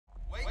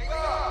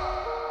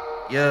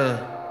Yeah.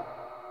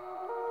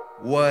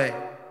 What?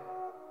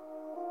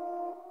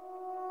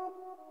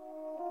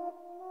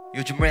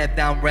 요즘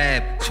랩다운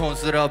랩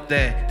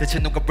촌스럽대. 대체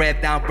누가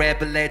랩다운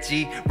랩을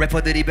냈지?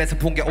 래퍼들 입에서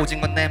본 게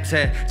오징어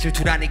냄새.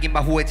 질투란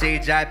이긴마 후에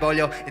제일 잘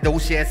벌려. 이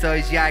도시에서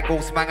이제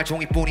알고 소망할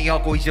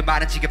종이뿐이었고 이제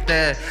말은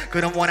지겹대.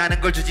 그럼 원하는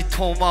걸 주지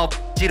톰업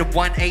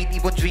 018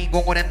 이번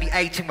주인공은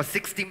NBA 책만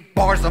 16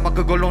 bars 아마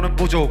그걸로는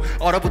부족.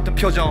 얼어붙은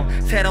표정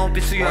새로운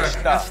비수열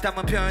다시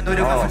담은 표현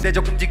노력한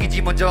상대적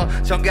움직이지 먼저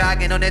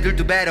정교하게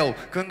너네들도 배로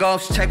근거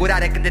없이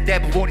최고라래. 근데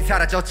대부분이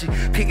사라졌지.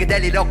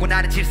 핑계댈 일 없고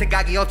나는 질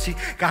생각이 없지.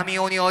 감이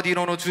오니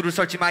어디로는 줄을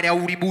설지 말야.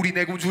 우리 무리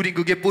내고 줄인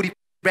그게 뿌리.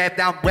 랩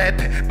다운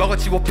랩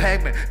먹어치워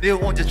팩맨 늘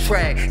혼자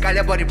트랙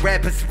깔려버린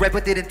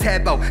래퍼들은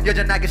템포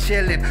여전하게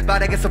실림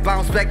바닥에서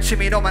바운스 백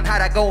취미로만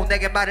하라고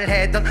내게 말을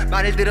했던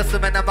말을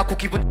들었으면 아마 꼭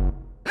기분.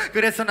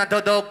 그래서 난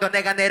더더욱 더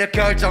내가 내려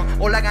결정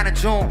올라가는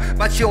중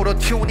마치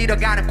오로튠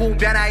잃어가는 꿈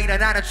변화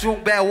일어나는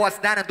중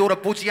배워왔어 나는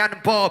돌아보지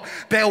않는 법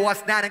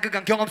배워왔어 나는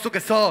그간 경험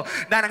속에서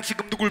나랑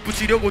지금 누굴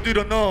붙이려고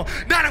들어 너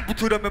나랑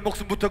붙으려면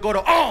목숨부터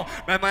걸어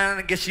말만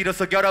하는 게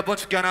싫어서 여러 번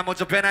죽여나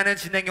먼저 변하는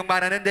진행형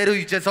말하는 대로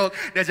유재석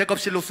내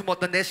작업실로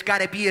숨었던 내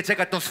시간에 비해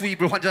제갔던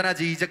수입을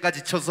환전하지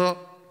이제까지 쳐서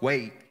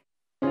wait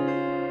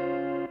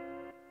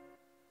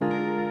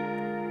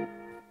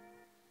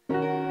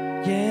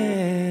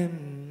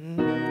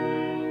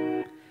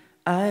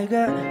I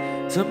got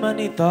too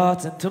many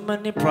thoughts and too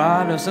many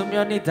problems.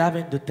 수면이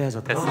답인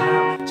듯해서 됐어.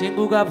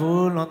 친구가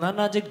불러 난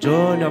아직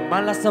졸려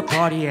말랐어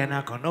party and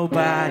I got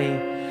nobody.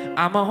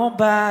 I'm a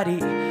homebody,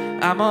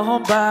 I'm a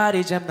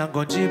homebody. 잼난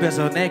건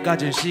집에서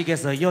내까진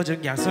식에서 요즘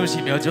그냥 숨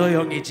쉬며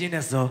조용히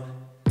지냈어.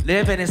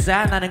 Living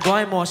inside 나는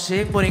거의 뭐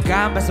식물인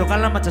감배속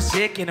알람맞춰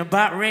시키는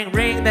밥 ring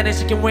ring 나는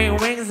시킨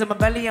wing wings in my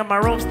belly and my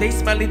room stay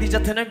smelly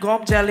디저트는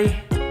곰 젤리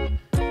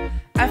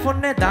아이폰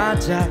내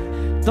단짝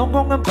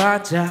동공은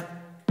반짝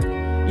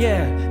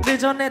Yeah,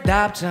 늦어 내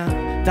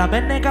답장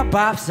다음에 내가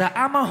밥사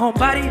I'm a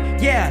homebody,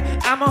 yeah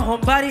I'm a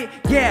homebody,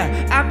 yeah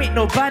I meet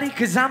nobody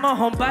cause I'm a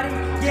homebody,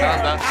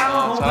 yeah I'm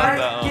a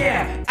homebody,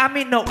 yeah I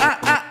meet no,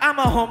 I'm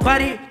a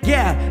homebody,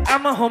 yeah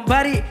I'm a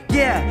homebody,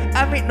 yeah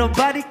I meet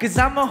nobody cause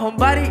I'm a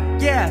homebody,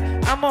 yeah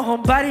I'm a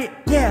homebody,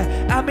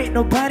 yeah I meet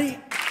nobody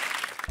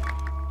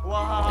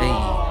Hey,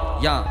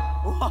 yeah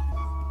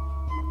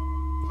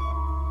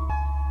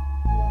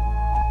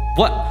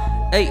What?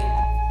 Hey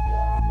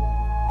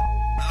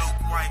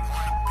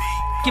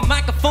Get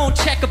microphone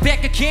check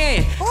back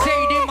again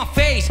Say it in my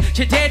face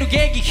제대로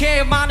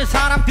얘기해 많은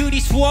사람들이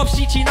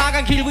수없이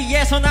지나간 길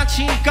위에서 난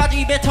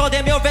지금까지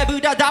뱉어대며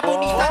랩을 하다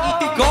보니 상이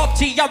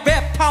뜨겁지 야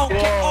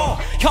랩타운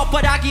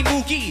혓바닥이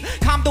무기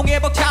감동에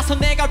벅차서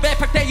내가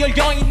랩할 때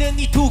열려있는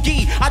이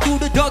두기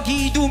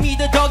아두르덕이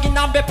두미더덕이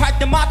난 랩할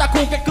때마다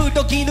고개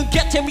끄덕이는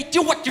게 재밌지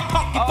What you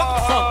talking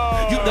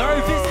about You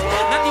nervous?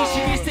 난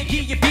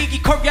 21세기의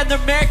비기 Korean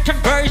American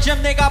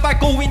version 내가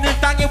밟고 있는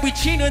땅의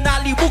위치는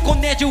알리우고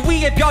내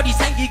주위에 별이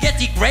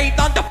생기겠지 Great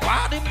on the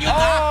bottom you're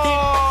nothing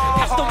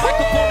Pass the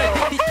microphone and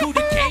hit it to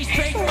the cage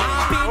Straight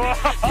mobbing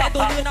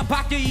태도는 안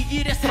바뀌어 이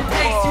길에서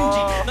place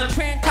유지 넌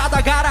트렌드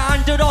타다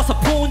가라앉아서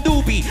본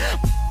누비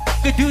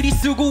그들이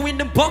쓰고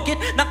있는 버킷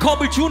난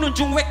컵을 주는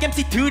중 웹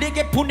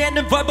MC들에게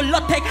보내는 verbal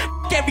attack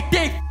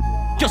Everyday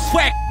your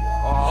swag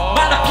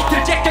말라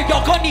피틀 잭저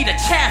여건 need a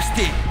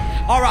chapstick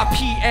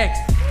RIPX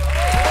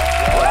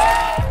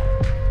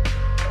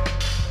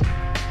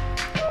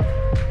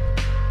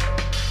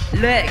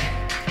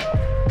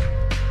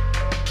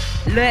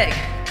Look,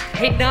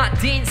 ain't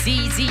nothing's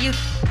easy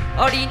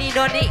어린이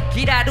너니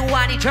기라도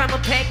아니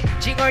젊은 팩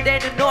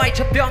징얼대는 너의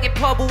저 병에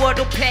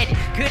퍼부어도 패니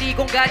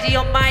그리고 가지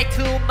엄마의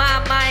to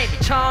my mind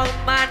처음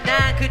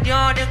만난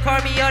그녀는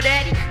call me your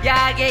daddy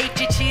야하게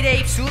입지 칠해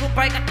입술은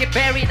빨갛게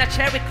berry 나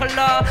cherry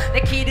컬러 내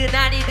길은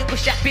아니든 그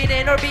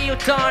샤핀에 널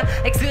비웃던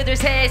엑스들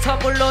새해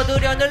선물로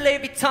드려 널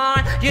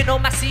리비턴 You know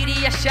my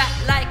city I shot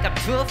like I'm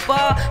too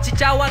far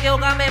진짜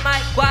왕요감의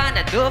마이크와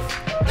난 do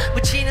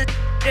묻히는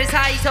들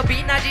사이서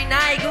빛나지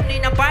나의 금리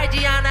난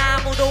빨지 않아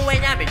아무도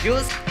왜냐면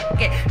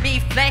유스게 미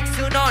플렉스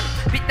넌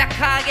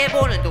삐딱하게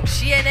보는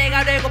동시에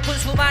내가 되고픈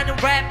수많은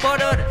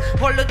래퍼들은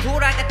홀로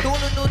돌아가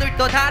도는 눈을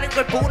또 다른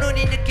걸 보는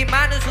이 느낌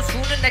많은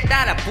소수는 날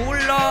따라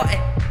불러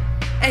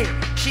에이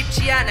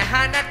쉽지 않아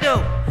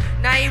하나도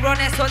나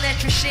이론에서 내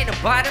출신은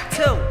bottom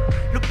two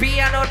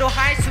루피아노도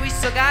할 수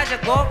있어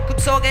가자고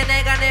급속에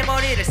내가 내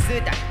머리를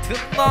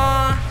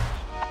쓰다듬어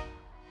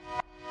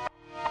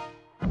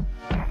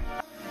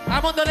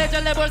아몬드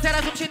레전드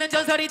볼세라 숨쉬는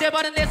전설이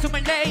돼버린 내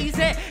숨을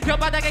내이세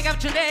혓바닥에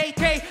감춘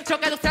AK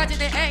저가족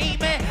사진에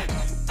에임해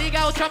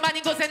네가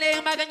 5천만인 곳에 내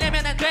음악은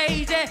내면 안 돼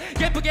이제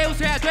예쁘게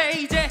웃어야 돼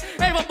이제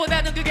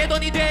앨범보다는 그게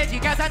돈이 되지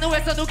가사는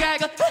왜 써 누가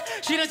알건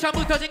실은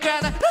처음부터 진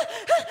거야 나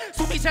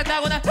숨이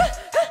찬다고 나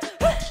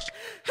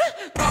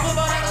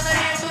너무보다도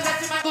날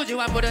일부zas지만 굳이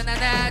완불은 안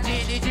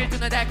하지 네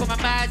질투는 달콤한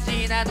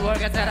맛이 나도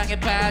월가 사랑에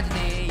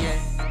빠지니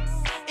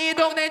이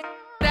동네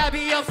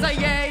답이 없어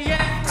yeah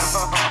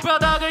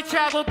뼈덕을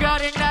차고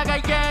별을 나가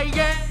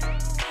yeah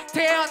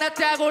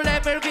태어났다고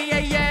랩을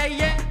위해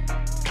yeah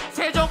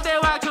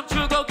세종대왕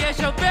춤추고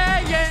계셔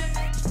yeah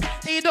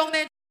이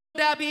동네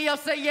답이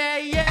없어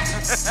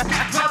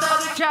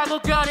바다를 차고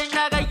거리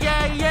나가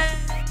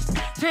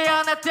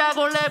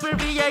태어났다고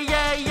랩을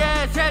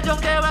위해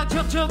세종대왕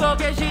춤추고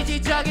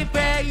계시지 저기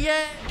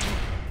배에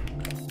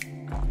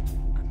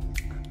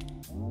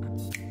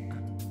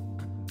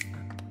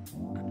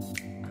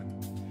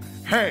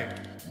Hey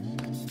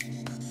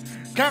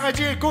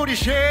강아지의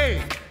꼬리쉐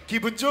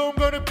기분 좋은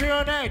거는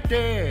표현할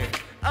때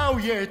Oh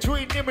yeah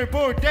주인님을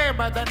볼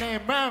때마다 내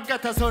마음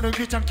같아서는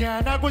귀찮게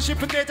안 하고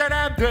싶은데 잘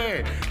안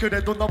돼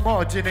그래도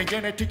넘어지는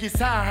게네틱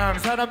이상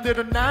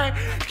사람들은 날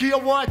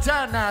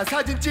귀여워하잖아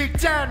사진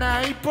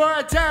찍잖아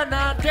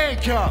이뻐하잖아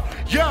Thank you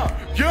yeah.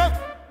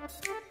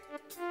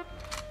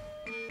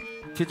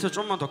 비트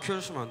좀만 더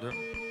키워주시면 안 돼요?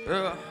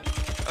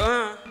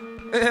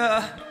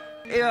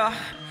 Yeah.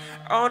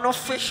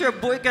 Unofficial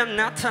boy가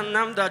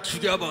나타남다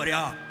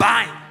죽여버려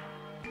Bang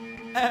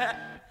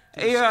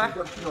Yeah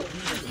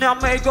나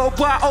메고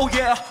봐 Oh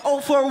yeah Oh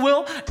for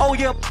real Oh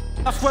yeah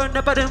I swear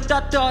내 발음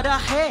다 떠다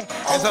해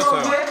Oh for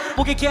real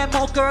목에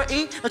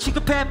개먹거리 너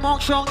취급해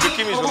멍청이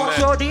느낌이 좋네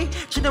엉터리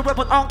지는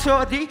랩은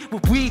엉터리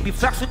We be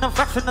flexing 넌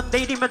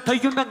내리면 더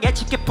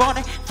유명해지게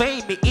뻔해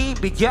Fame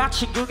이미야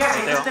친구가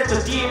있는데도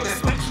니는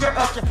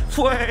스위치가 없자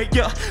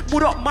후회야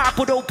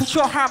물어봐보러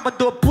부셔 한 번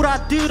더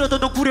불안들어도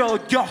넌 구려요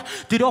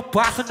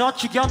들어봐서 너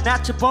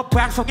죽여놨지 뭐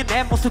방송에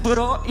내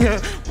모습으로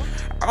yeah.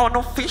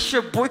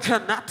 Unofficial boy가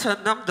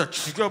나타남다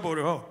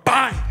죽여버려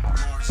Bang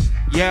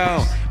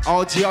Yo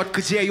어제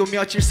엊그제 요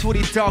며칠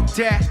술이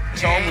덕대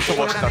처음부터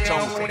멋있다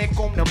처음부터 오늘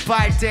꼽는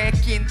발대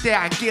낀때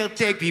안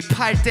낄때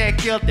귀팔때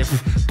낄때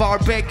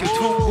바베큐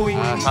통구이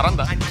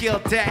잘한다 안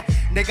낄때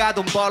내가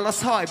돈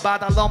벌러서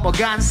바다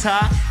넘어간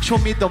사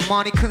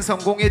쇼미더머니 큰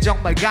성공에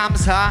정말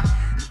감사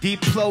딥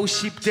플로우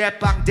 10대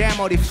빵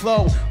대머리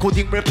플로우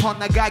고딩 래퍼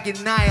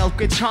나가긴 나일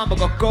꽤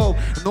처먹었고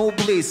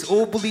노블리스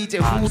오블리제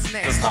who's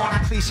next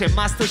선한 클리셰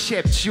마스터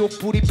셰프 지옥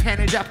불이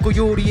펜을 잡고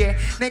요리해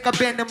내가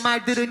뱉는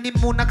말들은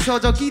인문학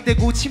서적이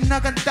되고 침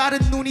나간 다른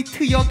눈이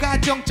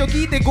트여가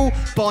정적이 되고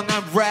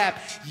뻔한 랩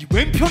이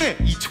왼편에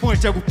이 총알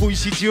자국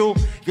보이시죠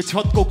이게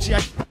첫 곡지야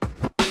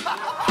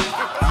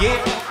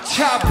yeah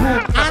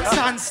차붐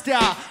안산 스타일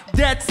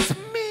that's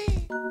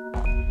me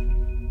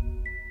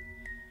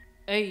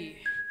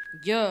에이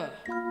이게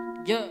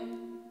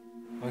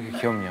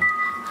귀엽냐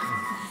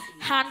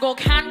한곡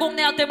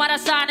낼 때마다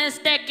쌓는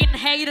스택인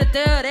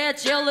헤이터들의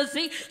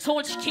jealousy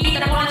솔직히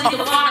나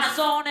원하지도 않아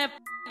손에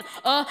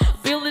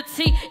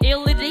ability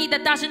일일이 다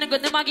따지는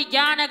건 음악이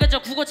아니야 그저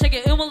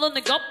국어책에 음을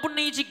넣는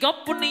것뿐이지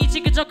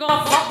그저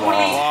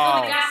것뿐이지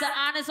너는 가사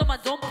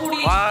안에서만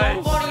돈뿌리지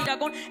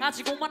돈벌이라곤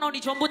아직 5만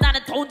원이 전부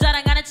나는 돈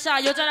자랑하는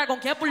차 여자라곤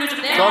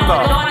개뿔려준 내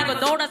너하는 건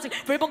노란색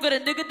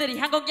벨봉그는 너희들이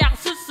한국양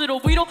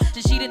스스로 위로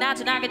진실은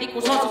안전하게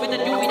딛고 서서 있는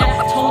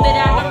유일한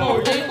초대량을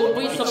모르고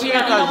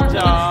위섭이라는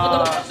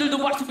어떤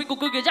분들도 왈수 믿고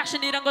그게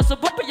자신이란 것을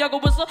부피하고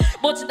벌써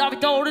멋진 답이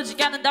떠오르지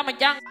않는다면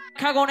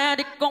양하고 내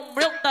뒷공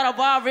real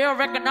따라와 real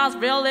recognize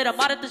real 이라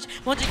말했듯이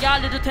뭔지가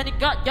알려줄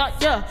테니까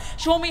yeah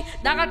쇼미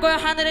나갈 거야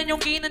하늘엔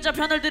용기 있는 자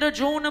편을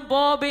들어주는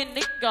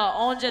법이니까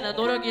언제나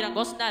노력이란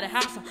것은 나를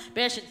항상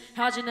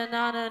배신하지는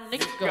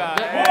않으니까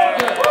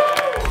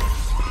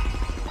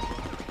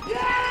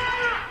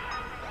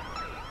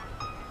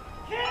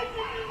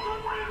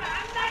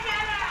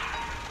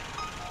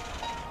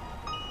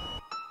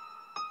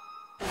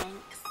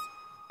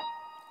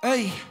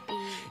Hey,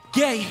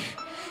 yeah,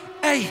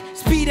 hey,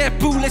 speed that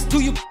bullets to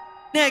you.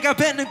 내가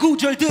뱉는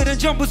구절들은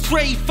전부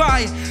straight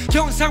fire.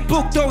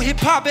 경상북도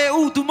힙합의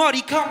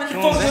우두머리 coming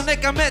for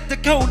내가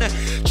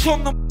맺다고는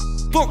총놈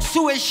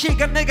복수의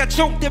시간 내가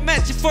총대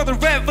맺지 for the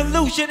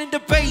revolution in the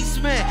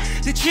basement.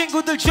 내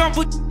친구들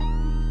전부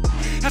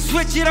I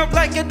switch it up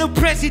like a new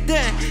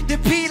president.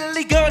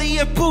 repeatedly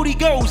거리에 booty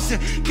goes.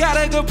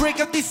 Gotta go break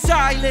up this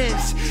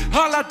silence.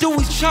 All I do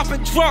is chop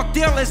and drug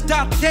dealers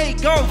that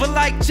take over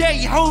like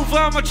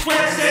Jehovah. I'm a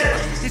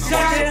transit.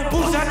 이상한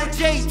부산의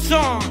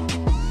J-Song.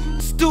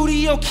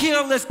 Studio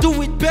killers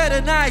do it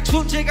better. 나의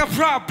존재가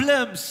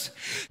problems.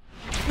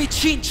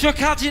 미친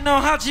척하지 너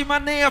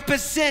하지만 내 앞에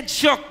센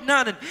척.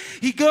 나는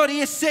이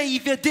거리의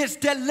savior. This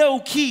that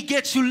low key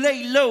get you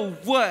lay low.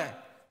 What?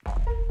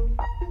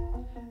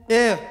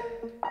 Yeah.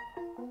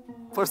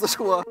 벌써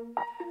좋아.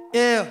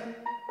 Yeah.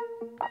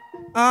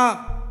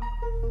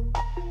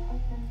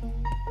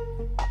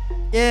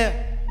 Yeah.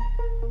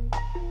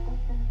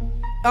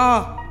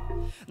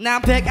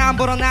 난 100 안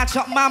벌어 난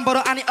 1000만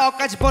벌어 아니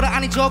억까지 벌어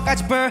아니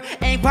저까지 벌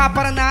ain't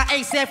바빠라 나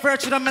ASAP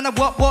first처럼 맨날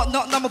what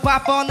너 너무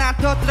바빠 난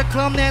터뜨려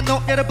클럽 내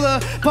노래를 불러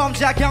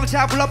범죄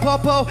경찰 불러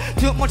포포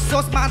too much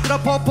sauce 만들어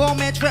포포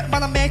맨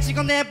트랩마다 매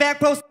찍어 내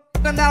백프로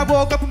나를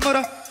보고 거품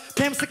물어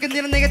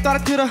뱀새끼들은 내게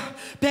따라들어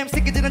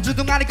뱀새끼들은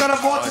주둥아리 걸어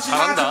못하지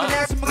마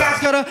내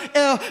숨어가지 걸어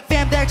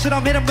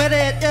뱀덱처럼 hit 'em with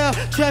it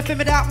trap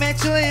him it out man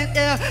chillin'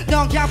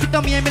 넌 그냥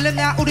핏더미에 밀려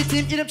나 우리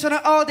팀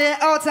이름처럼 all day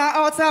all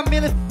time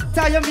million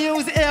타이어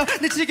뮤직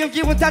내 지금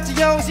기분 탓이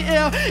요시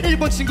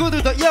일본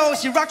친구들도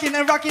요시 rockin'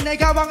 and rockin' 내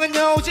가방은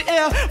요지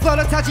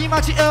플러러 타지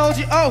마치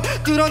오지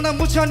뚫어놓은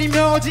무천이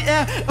묘지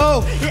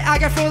oh yeah I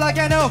got feel like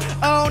I know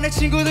내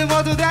친구들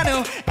모두 다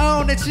know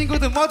내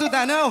친구들 모두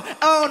다 know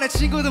내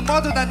친구들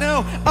모두 다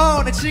know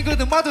내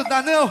친구들 모두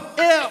다 know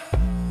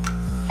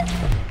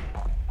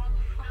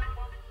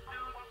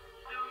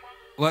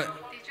What?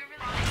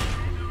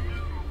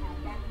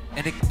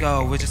 And it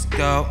go, we just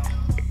go.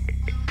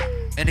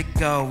 And it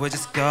go, we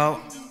just go.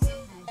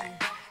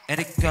 And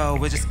it go,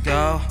 we just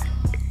go.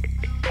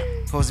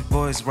 Cozy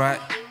boys, right?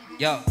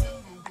 Yo.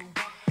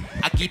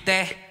 I get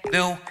that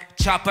new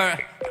chopper.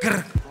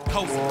 Grr.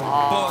 Cozy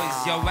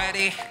boys, you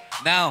ready?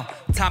 Now,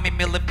 Tommy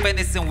Miller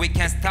fitness and we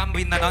can't stop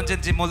me. 난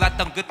언젠지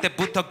몰랐던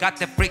그때부터 got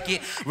that freaky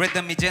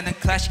rhythm. 이제는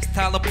classic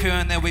스타일로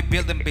표현해. We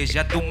building bitch.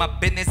 I do my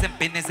business and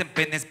business and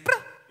business.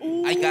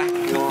 I got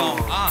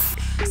coupon.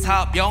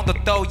 사업용도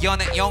또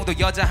연애용도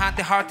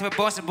여자한테 하트를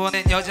벌써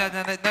보낸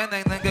여자는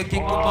그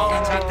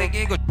귓구멍이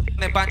잔뜩이고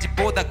내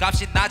반지보다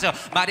값이 낮아.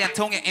 말이 안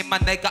통해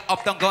입만 내가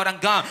없던 거란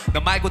건 너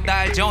말고 다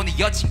알죠. 네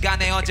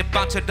여친간에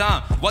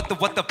어젯밤처럼 What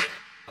the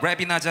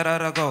랩이나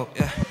잘하라고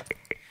yeah.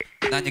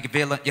 난 여기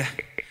빌런 yeah.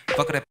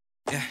 Fuck it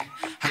yeah.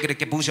 한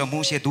그릇게 부셔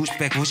무시해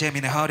 2배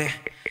구제미네 허리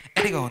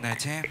에리가 오늘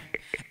팀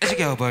이제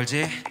겨우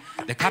벌지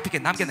내 카피게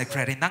남겨 내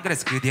크레딧 난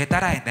그래서 그 뒤에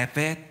따라해 내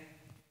fit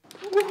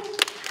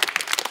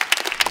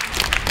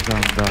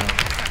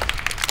감사합니다.